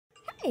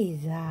Hi,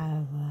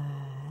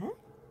 Zara.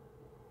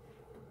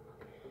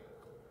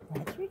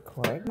 Let's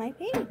record my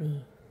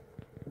baby.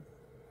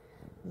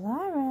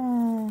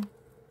 Zara,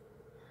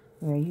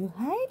 where are you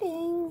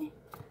hiding?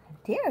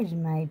 There's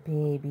my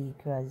baby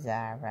girl,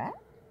 Zara.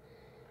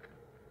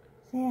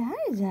 Say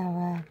hi,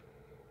 Zara.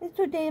 It's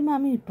today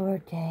Mommy's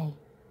birthday.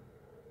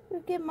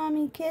 You give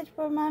Mommy a kiss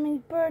for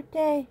Mommy's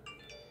birthday.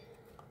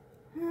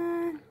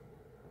 Huh?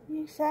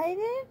 You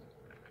excited?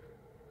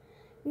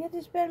 You get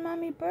to spend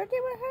Mommy's birthday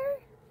with her?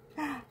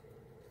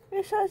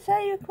 You're so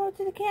excited you're close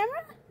to the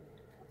camera?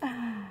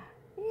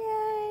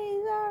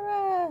 Yay,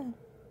 Zara!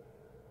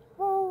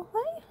 Oh,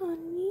 hi,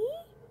 honey.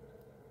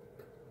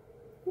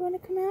 You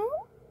want to come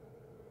out?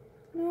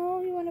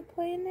 No, you want to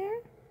play in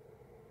there?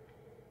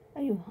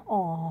 Are you?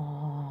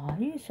 Oh,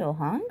 you're so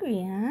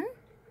hungry, huh?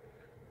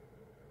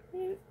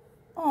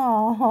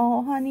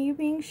 Oh, honey, you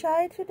being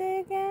shy today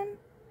again?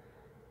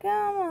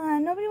 Come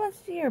on, nobody wants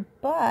to see your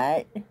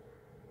butt.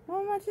 No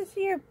one wants to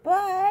see your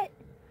butt.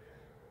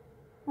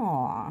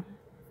 Aw,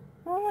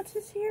 no one wants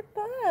to see your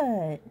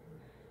butt.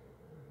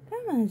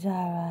 Come on,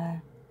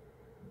 Zara.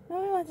 No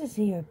one wants to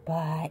see your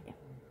butt.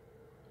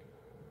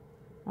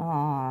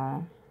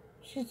 Aw,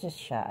 she's just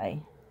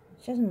shy.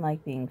 She doesn't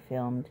like being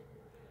filmed.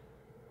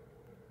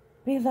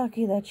 Be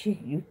lucky that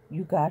you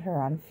got her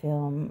on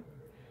film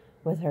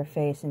with her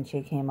face and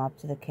she came up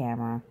to the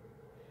camera.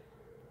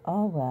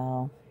 Oh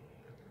well.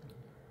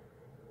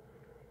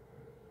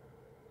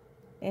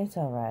 It's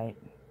alright.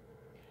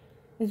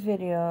 This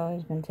video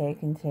has been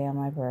taken today on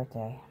my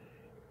birthday.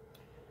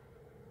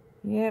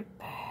 Yep.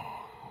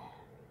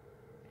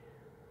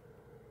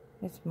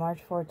 It's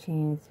March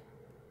 14th,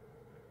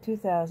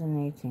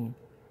 2018.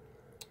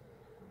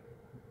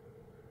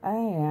 I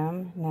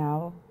am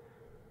now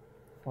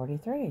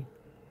 43.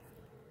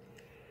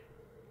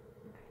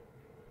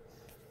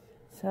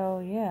 So,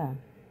 yeah.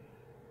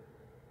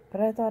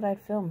 But I thought I'd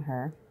film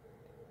her.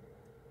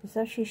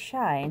 So she's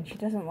shy and she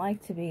doesn't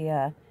like to be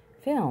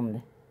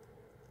filmed.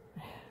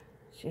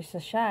 She's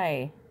a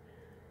shy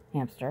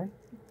hamster.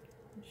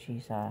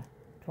 She's a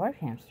dwarf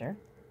hamster.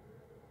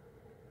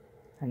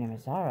 Her name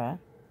is Zara.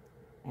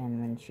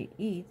 And when she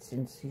eats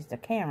and sees the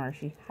camera,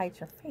 she hides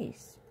her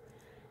face.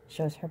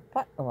 Shows her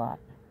butt a lot.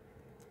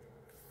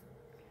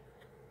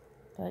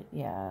 But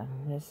yeah,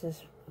 this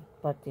is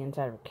what the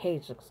inside of her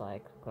cage looks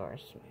like, of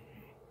course.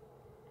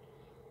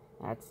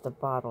 That's the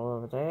bottle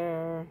over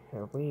there,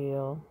 her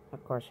wheel,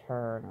 of course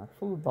her and her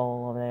food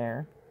bowl over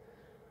there.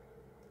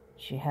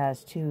 She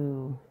has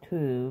two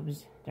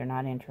tubes. They're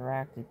not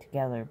interacted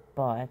together,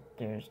 but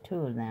there's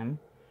two of them.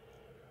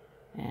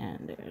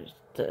 And there's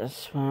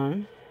this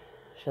one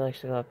she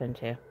likes to go up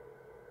into.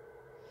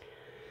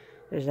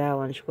 There's that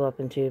one she'll go up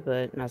into,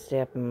 but not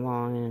stay up and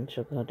long, and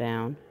she'll go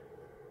down.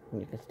 And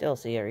you can still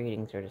see her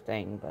eating through the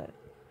thing, but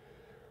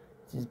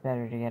it's just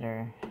better to get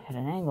her at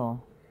an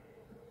angle.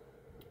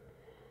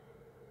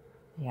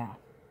 Yeah.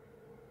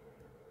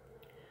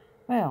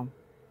 Well,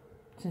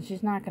 since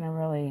she's not going to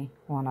really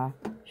want to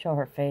show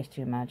her face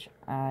too much,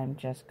 I'm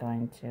just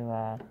going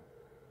to,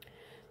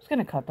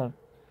 cut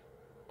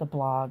the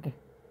blog,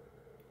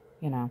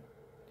 you know,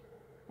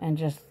 and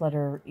just let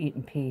her eat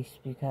in peace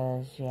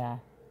because, yeah,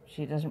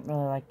 she doesn't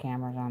really like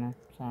cameras on her,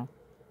 so,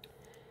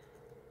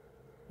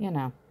 you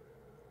know.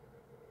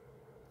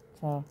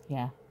 So,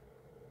 yeah.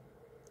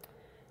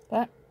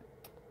 But,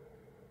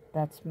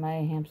 that's my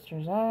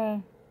hamster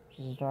Zara.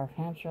 She's a dwarf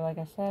hamster, like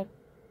I said.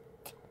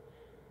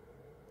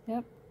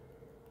 Yep.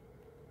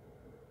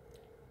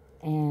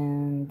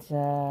 And,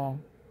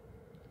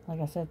 like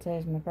I said,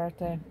 today's my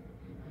birthday.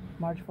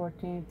 March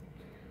 14th.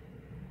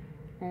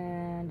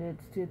 And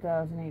it's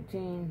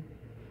 2018.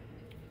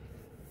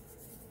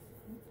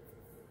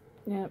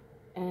 Yep.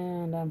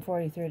 And I'm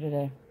 43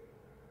 today.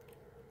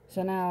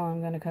 So now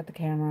I'm going to cut the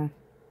camera.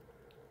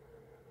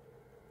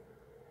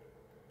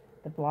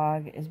 The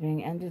blog is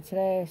being ended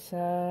today,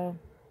 so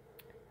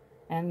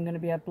I'm going to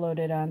be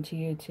uploaded onto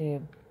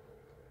YouTube.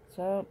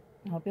 So,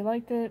 I hope you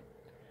liked it.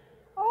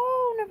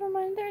 Oh, never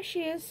mind. There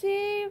she is.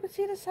 See? You can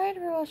see the side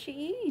of her while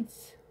she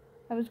eats.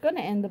 I was going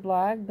to end the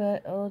blog,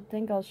 but I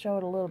think I'll show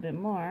it a little bit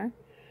more.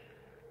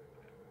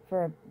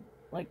 For,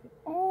 like,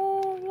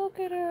 oh, look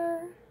at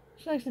her.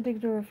 She likes to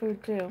dig through her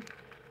food, too.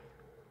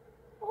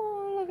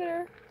 Oh, look at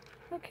her.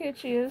 How cute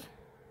she is.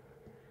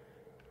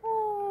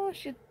 Oh,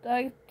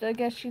 I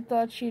guess she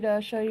thought she'd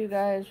show you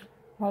guys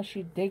how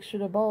she digs through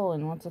the bowl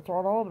and wants to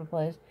throw it all over the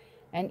place.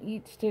 And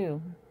eats,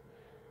 too.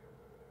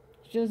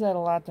 She does that a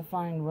lot to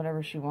find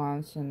whatever she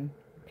wants and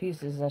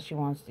pieces that she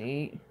wants to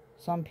eat.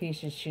 Some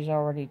pieces she's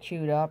already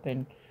chewed up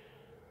and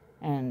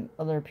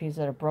other pieces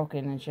that are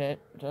broken and shit.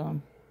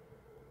 So,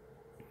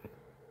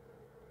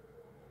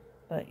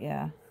 but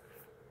yeah.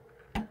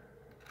 So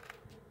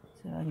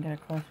I can get a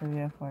closer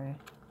view for you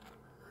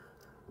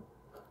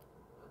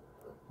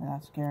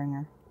without scaring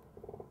her.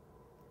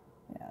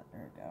 Yeah,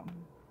 there we go.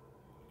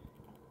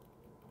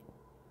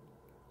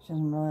 She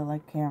doesn't really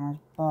like cameras,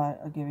 but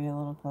I'll give you a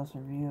little closer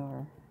view of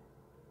her.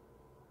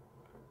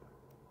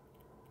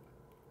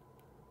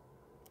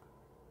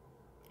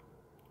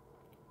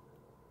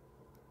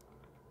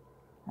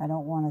 I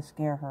don't want to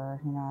scare her,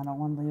 you know, I don't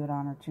want to leave it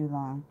on her too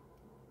long.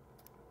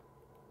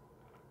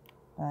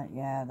 But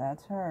yeah,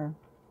 that's her.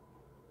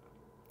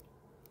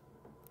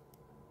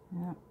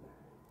 Yep.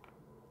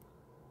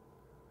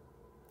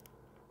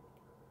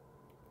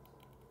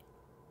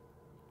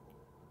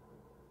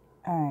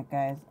 Alright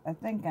guys, I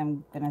think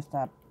I'm gonna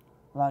stop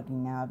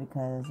vlogging now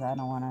because I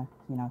don't want to,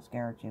 you know,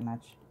 scare her too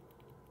much.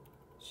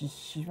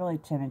 She's really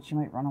timid, she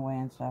might run away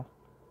and stuff.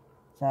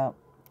 So,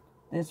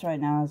 this right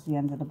now is the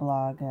end of the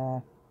vlog.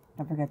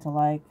 Don't forget to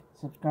like,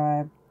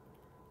 subscribe,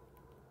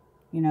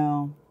 you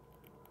know,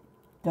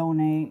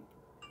 donate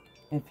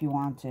if you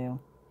want to.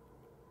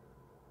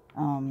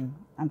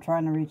 I'm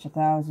trying to reach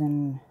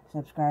 1,000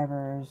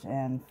 subscribers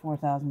and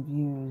 4,000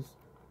 views.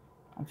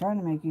 I'm trying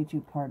to make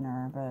YouTube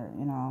partner, but,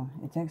 you know,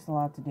 it takes a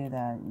lot to do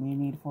that. You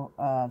need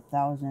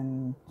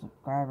 1,000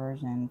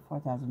 subscribers and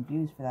 4,000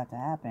 views for that to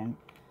happen.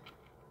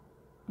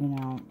 You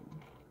know.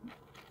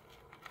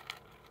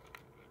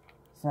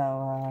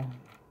 So,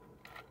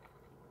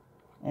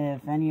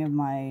 if any of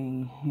my,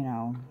 you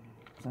know,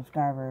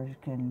 subscribers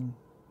can,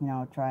 you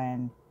know, try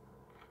and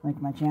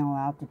link my channel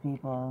out to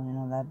people, you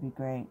know, that'd be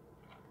great.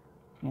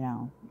 You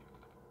know,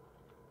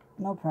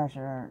 no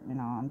pressure, you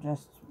know, I'm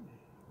just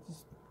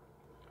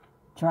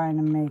trying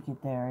to make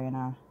it there, you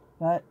know.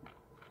 But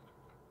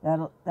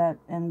that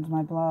ends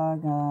my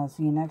vlog.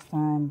 See you next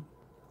time.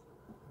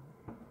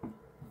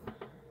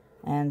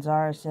 And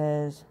Zara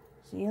says,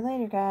 see you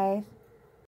later, guys.